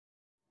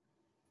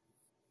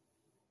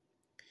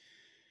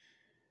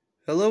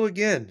Hello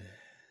again.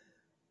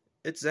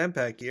 It's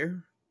Zampak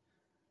here.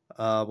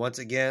 Once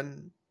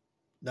again,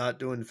 not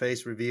doing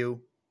face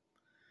review.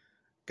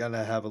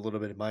 Gonna have a little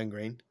bit of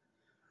migraine.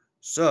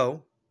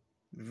 So,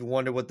 if you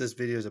wonder what this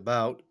video is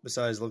about,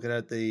 besides looking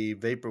at the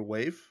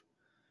vaporwave,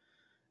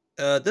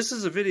 this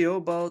is a video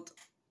about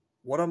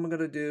what I'm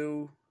gonna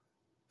do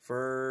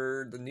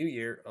for the new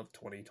year of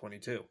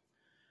 2022.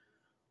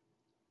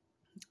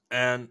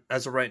 And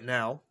as of right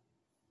now,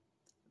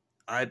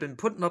 I've been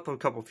putting up a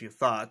couple few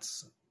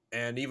thoughts,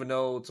 and even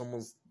though it's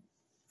almost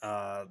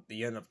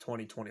the end of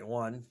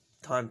 2021,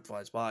 time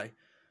flies by.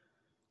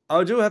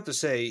 I do have to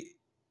say,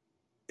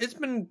 it's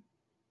been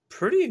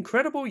pretty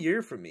incredible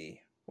year for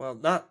me. Well,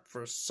 not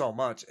for so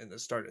much in the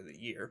start of the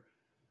year.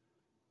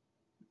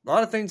 A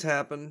lot of things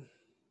happen,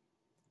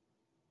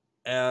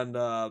 and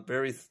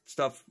very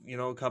stuff,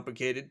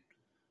 complicated.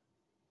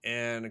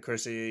 And of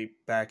course,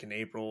 back in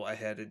April, I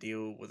had to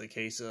deal with a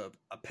case of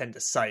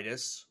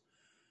appendicitis.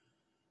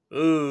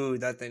 Ooh,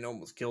 that thing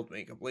almost killed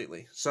me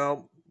completely.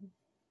 So,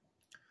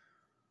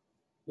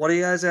 what are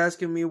you guys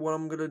asking me what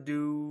I'm going to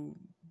do?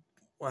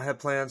 I have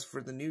plans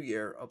for the new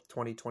year of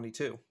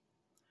 2022.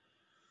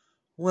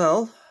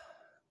 Well,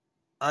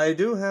 I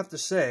do have to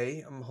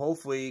say,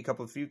 hopefully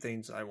a few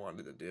things I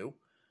wanted to do.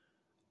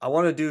 I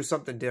want to do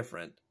something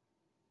different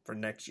for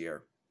next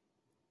year.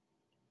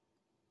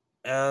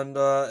 And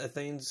if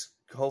things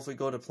hopefully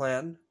go to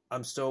plan,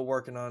 I'm still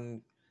working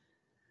on,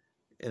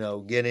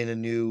 getting a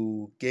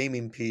new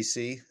gaming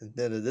PC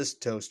instead of this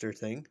toaster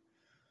thing.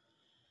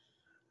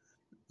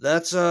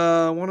 That's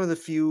one of the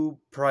few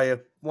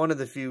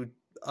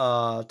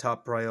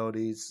top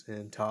priorities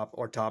and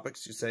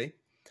topics you say.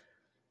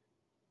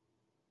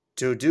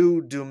 To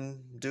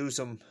do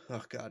some,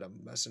 oh god, I'm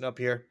messing up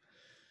here.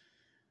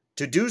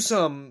 To do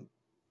some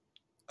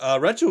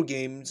retro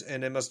games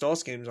and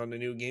MS-DOS games on the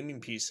new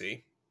gaming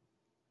PC.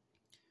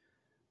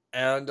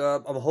 And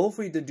I'm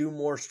hopefully to do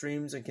more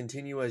streams and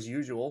continue as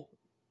usual,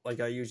 like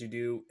I usually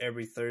do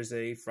every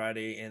Thursday,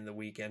 Friday, and the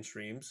weekend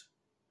streams.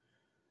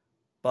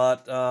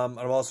 But I'm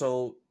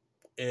also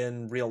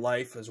in real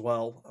life as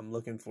well. I'm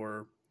looking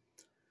for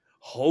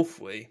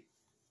hopefully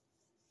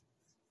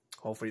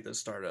to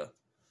start a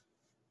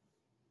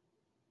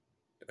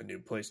new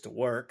place to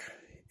work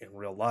in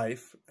real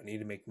life. I need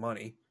to make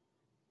money.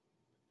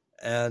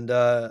 And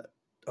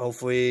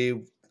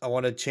hopefully I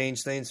want to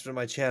change things for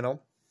my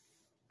channel.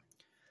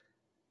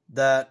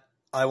 That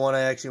I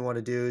actually want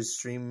to do is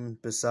stream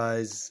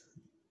besides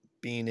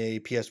being a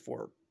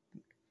PS4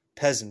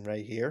 peasant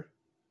right here.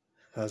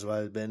 That's what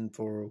I've been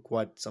for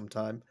quite some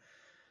time.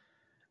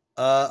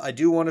 I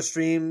do want to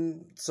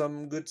stream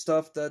some good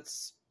stuff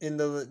that's in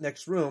the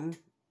next room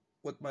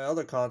with my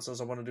other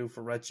consoles I want to do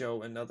for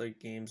retro and other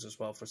games as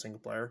well for single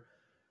player.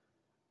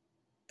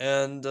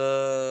 And,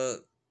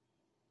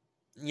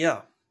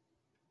 yeah.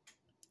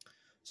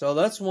 So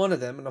that's one of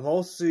them, and I'm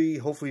also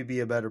hopefully be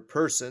a better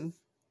person,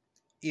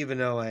 even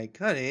though I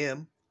kind of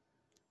am,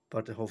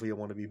 but hopefully I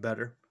want to be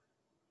better.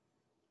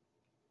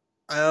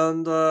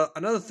 And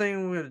another thing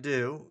I'm going to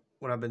do,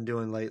 what I've been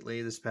doing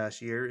lately this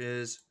past year,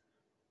 is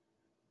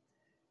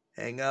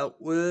hang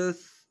out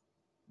with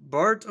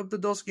Bart of the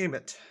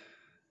Dosgamert.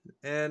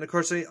 And of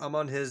course, I'm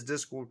on his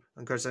Discord.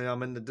 Of course,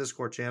 I'm in the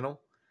Discord channel.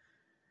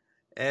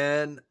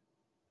 And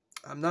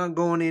I'm not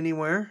going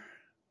anywhere.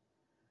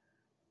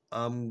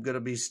 I'm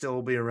going to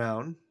still be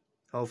around.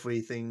 Hopefully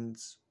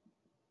things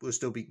will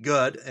still be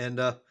good. And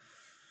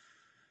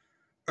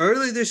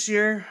early this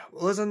year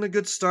wasn't a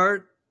good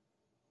start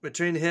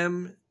between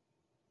him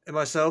and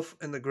myself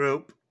and the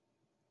group.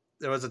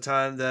 There was a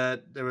time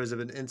that there was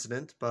an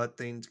incident, but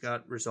things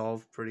got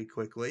resolved pretty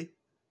quickly.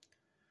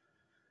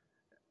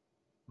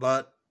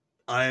 But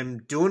I'm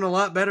doing a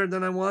lot better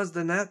than I was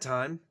than that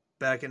time,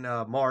 back in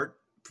March,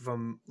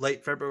 from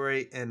late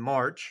February and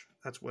March.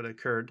 That's what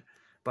occurred,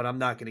 but I'm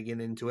not going to get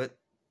into it.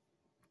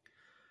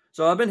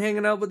 So I've been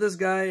hanging out with this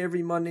guy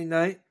every Monday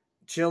night,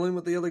 chilling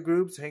with the other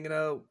groups, hanging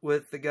out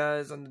with the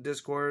guys on the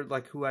Discord,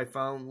 like who I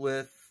found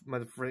with my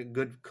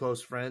good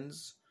close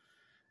friends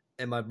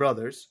and my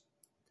brothers.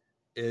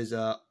 Is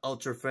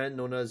Ultra Friend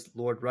known as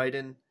Lord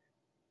Raiden,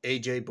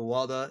 AJ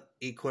Bawalda,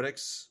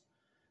 Equitix.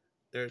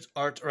 There's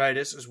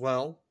Artritis as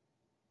well.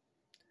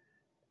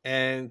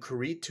 And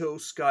Kurito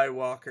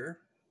Skywalker,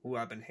 who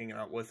I've been hanging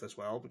out with as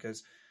well.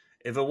 Because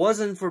if it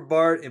wasn't for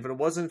Bart, if it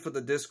wasn't for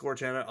the Discord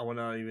channel, I would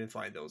not even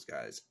find those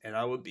guys. And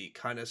I would be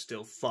kind of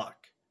still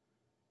fucked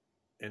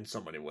in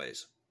so many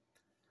ways.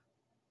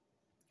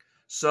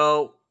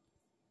 So,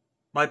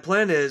 my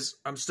plan is,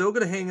 I'm still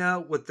going to hang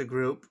out with the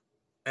group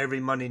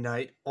every Monday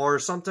night, or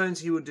sometimes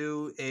he would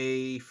do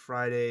a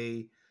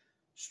Friday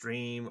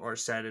stream or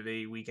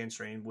Saturday weekend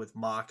stream with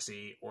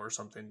Moxie or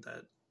something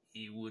that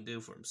he would do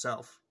for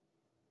himself.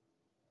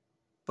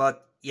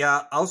 But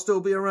yeah, I'll still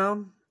be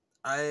around.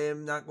 I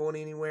am not going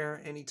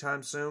anywhere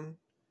anytime soon.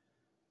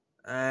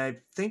 I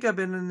think I've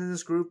been in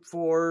this group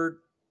for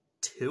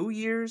 2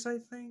 years, I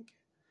think.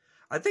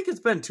 I think it's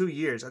been 2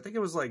 years. I think it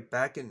was like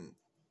back in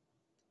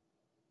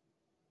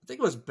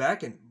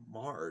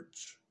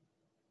March.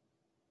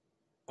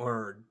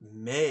 Or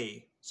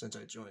May since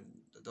I joined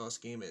the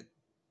Dosgamert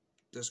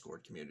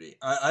Discord community.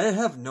 I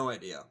have no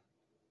idea.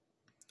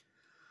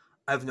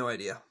 I have no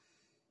idea.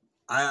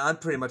 I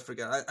pretty much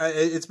forgot.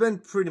 It's been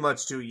pretty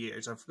much 2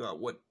 years. I forgot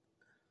what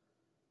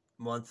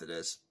month it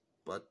is.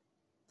 But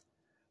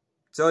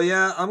so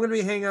yeah, I'm gonna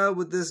be hanging out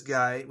with this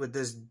guy, with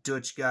this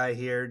Dutch guy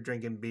here,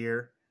 drinking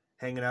beer,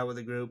 hanging out with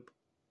the group,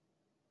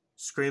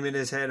 screaming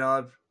his head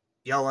off,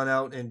 yelling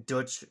out in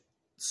Dutch,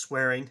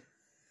 swearing.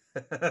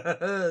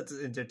 It's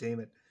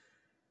entertainment.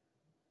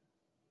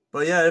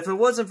 But yeah, if it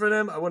wasn't for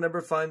them, I would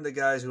never find the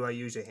guys who I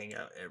usually hang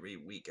out every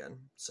weekend.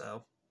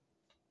 So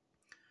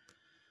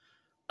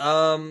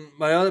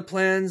my other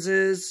plans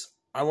is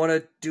I want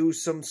to do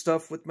some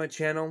stuff with my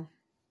channel.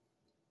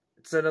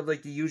 Instead of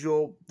like the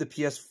usual, the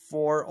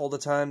PS4 all the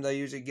time that I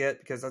usually get,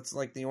 because that's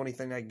like the only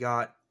thing I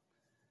got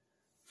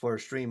for a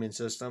streaming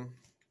system.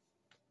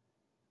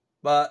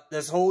 But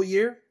this whole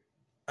year,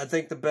 I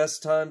think the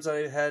best times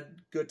I had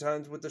good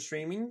times with the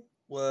streaming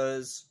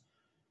was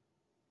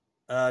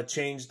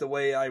change the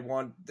way I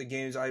want the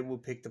games I will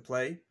pick to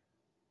play.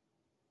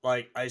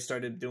 Like I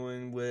started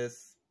doing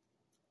with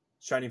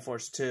Shining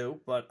Force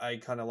 2, but I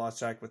kind of lost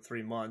track with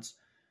 3 months.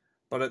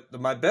 But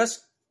my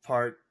best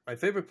part, my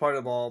favorite part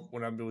of all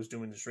when I was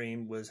doing the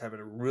stream was having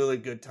a really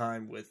good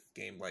time with a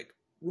game like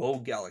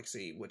Rogue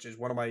Galaxy, which is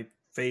one of my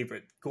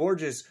favorite,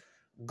 gorgeous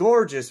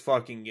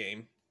fucking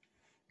game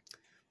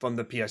from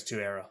the PS2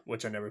 era,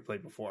 which I never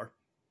played before.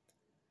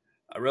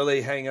 I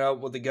really hang out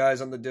with the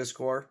guys on the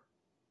Discord,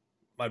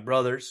 my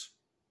brothers,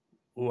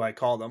 who I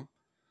call them.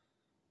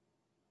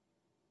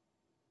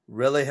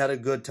 Really had a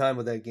good time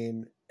with that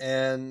game.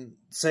 And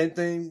same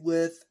thing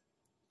with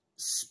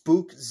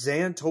Spook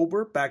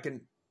Zantober back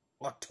in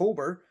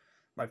October,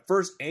 my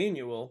first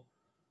annual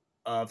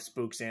of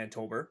Spook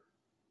Zantober.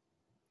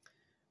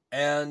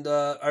 And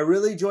I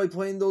really enjoyed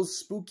playing those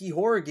spooky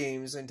horror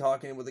games and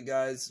talking with the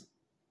guys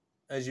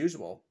as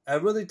usual. I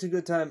really took a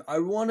good time. I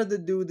wanted to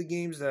do the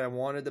games that I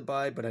wanted to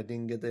buy, but I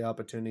didn't get the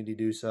opportunity to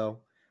do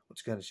so,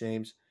 which kind of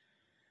shames.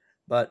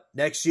 But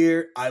next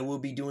year, I will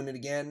be doing it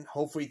again.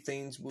 Hopefully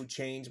things will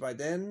change by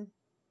then.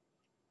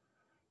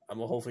 I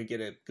will hopefully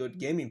get a good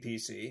gaming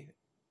PC.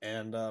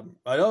 And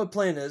I know the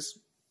plan is,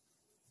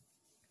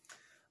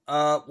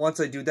 once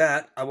I do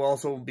that, I will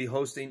also be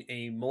hosting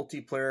a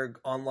multiplayer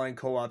online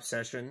co-op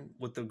session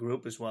with the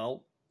group as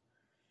well.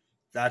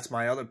 That's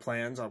my other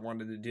plans I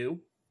wanted to do.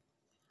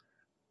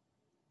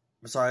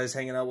 Besides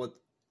hanging out with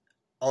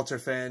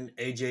Ultrafan,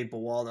 AJ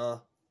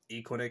Bawala,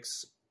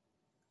 Equinix,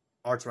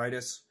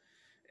 Arthritis,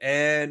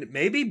 and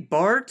maybe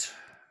Bart.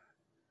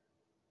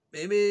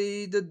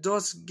 Maybe the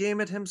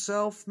Dosgamert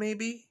himself,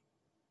 maybe,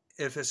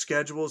 if his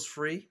schedule is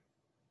free.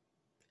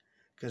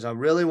 Because I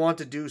really want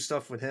to do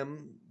stuff with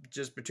him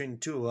just between the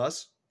two of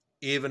us.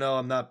 Even though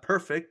I'm not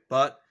perfect,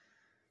 but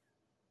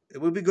it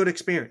would be a good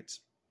experience.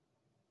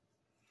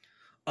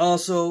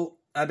 Also,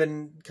 I've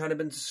been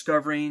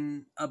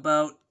discovering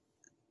about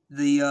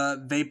the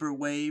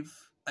vaporwave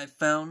I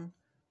found.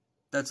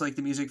 That's like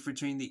the music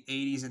between the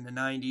 80s and the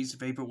 90s,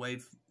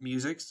 vaporwave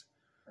musics.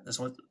 This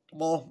one,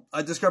 well,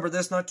 I discovered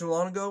this not too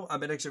long ago. I've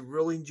been actually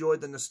really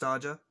enjoyed the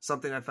nostalgia,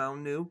 something I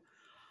found new.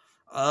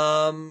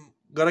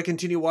 Gotta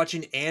continue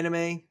watching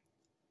anime.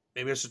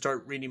 Maybe I should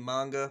start reading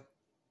manga.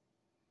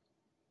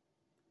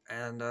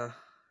 And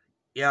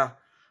yeah,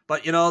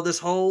 but this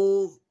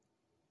whole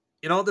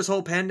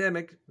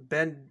pandemic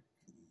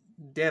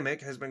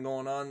has been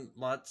going on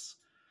months.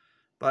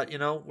 But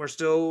we're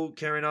still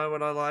carrying on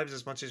with our lives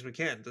as much as we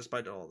can,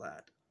 despite all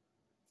that.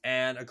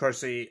 And of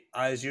course,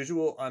 as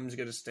usual, I'm just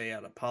gonna stay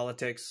out of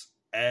politics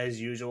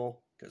as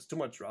usual because too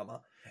much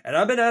drama. And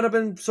I've been out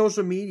of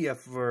social media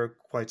for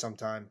quite some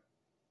time.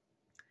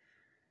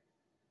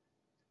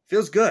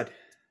 Feels good.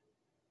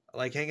 I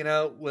like hanging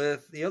out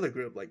with the other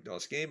group, like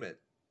Dosgamert,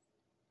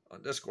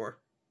 on Discord.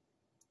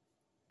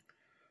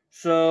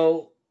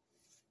 So,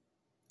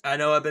 I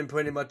know I've been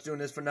pretty much doing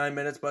this for 9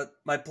 minutes, but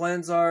my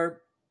plans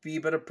are be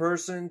a better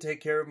person,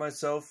 take care of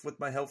myself with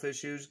my health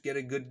issues, get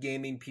a good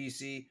gaming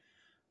PC,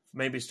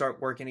 maybe start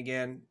working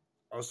again.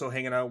 Also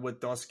hanging out with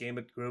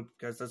Dosgamert group,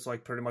 because that's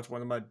like pretty much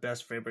one of my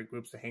best favorite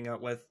groups to hang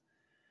out with.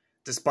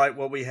 Despite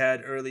what we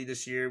had early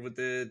this year with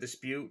the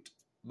dispute,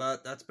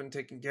 but that's been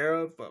taken care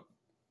of. But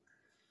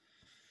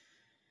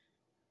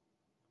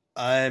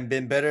I've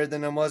been better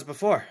than I was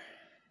before.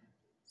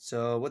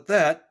 So with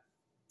that,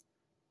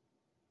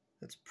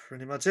 that's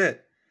pretty much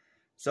it.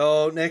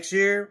 So next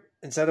year,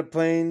 instead of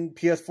playing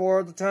PS4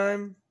 all the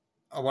time,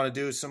 I want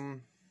to do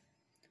some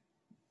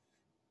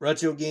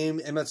retro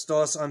game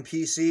MS-DOS on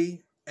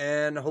PC,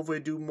 and hopefully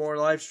do more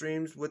live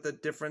streams with a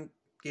different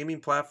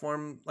gaming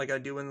platform like I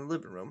do in the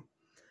living room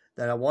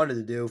that I wanted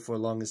to do for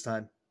the longest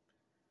time.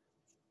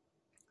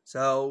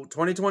 So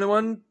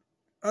 2021,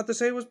 I have to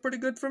say, was pretty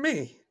good for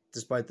me,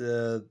 despite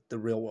the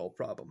real world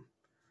problem.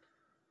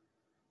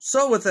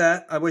 So with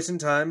that, I'm wasting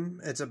time.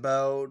 It's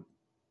about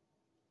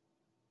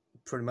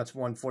pretty much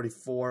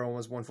 1:44,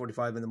 almost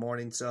 1:45 in the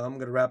morning, so I'm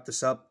going to wrap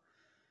this up.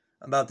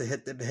 I'm about to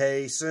hit the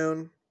hay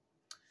soon.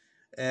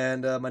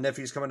 And my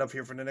nephew's coming up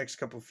here for the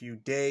next few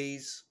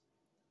days.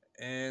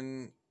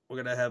 And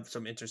we're going to have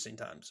some interesting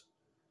times.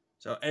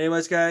 So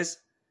anyways, guys,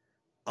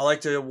 I'd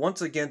like to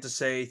once again to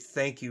say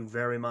thank you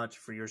very much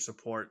for your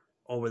support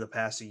over the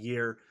past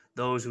year.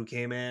 Those who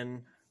came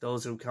in,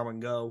 those who come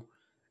and go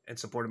and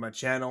supported my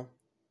channel.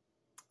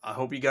 I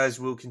hope you guys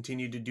will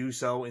continue to do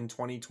so in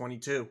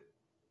 2022.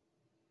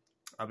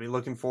 I'll be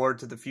looking forward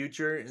to the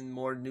future and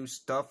more new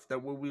stuff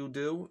that we will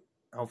do.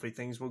 Hopefully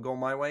things will go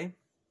my way.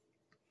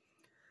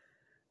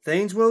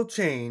 Things will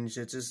change.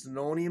 It's just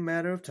only a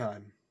matter of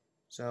time.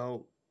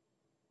 So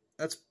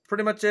that's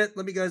pretty much it.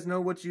 Let me guys know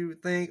what you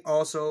think.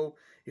 Also,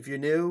 if you're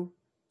new,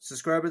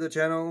 subscribe to the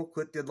channel.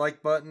 Click the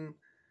like button.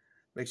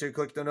 Make sure you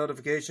click the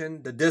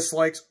notification. The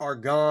dislikes are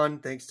gone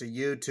thanks to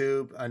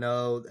YouTube. I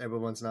know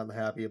everyone's not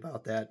happy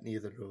about that.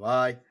 Neither do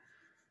I.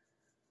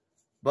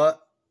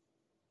 But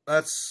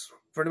that's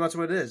pretty much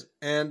what it is.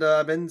 And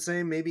I've been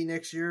saying maybe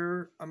next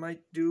year I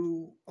might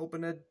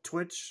open a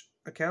Twitch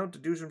account to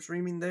do some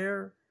streaming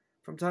there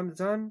from time to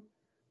time.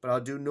 But I'll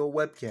do no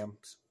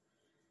webcams.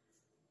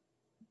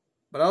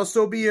 But I'll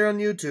still be here on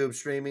YouTube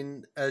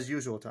streaming as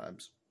usual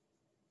times.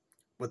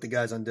 With the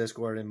guys on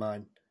Discord in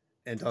mind.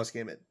 And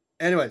Dosgamert.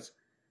 Anyways.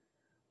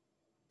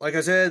 Like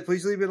I said,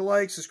 please leave it a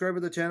like, subscribe to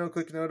the channel,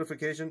 click the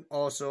notification.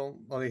 Also,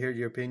 let me hear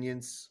your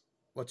opinions,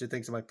 what you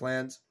think of my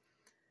plans.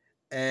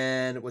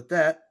 And with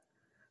that,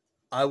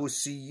 I will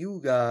see you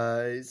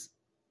guys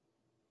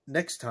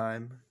next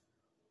time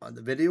on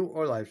the video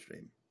or live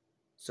stream.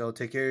 So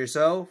take care of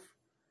yourself.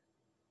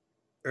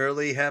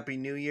 Early Happy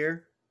New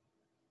Year.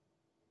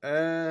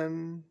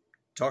 And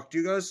talk to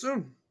you guys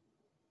soon.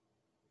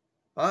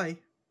 Bye.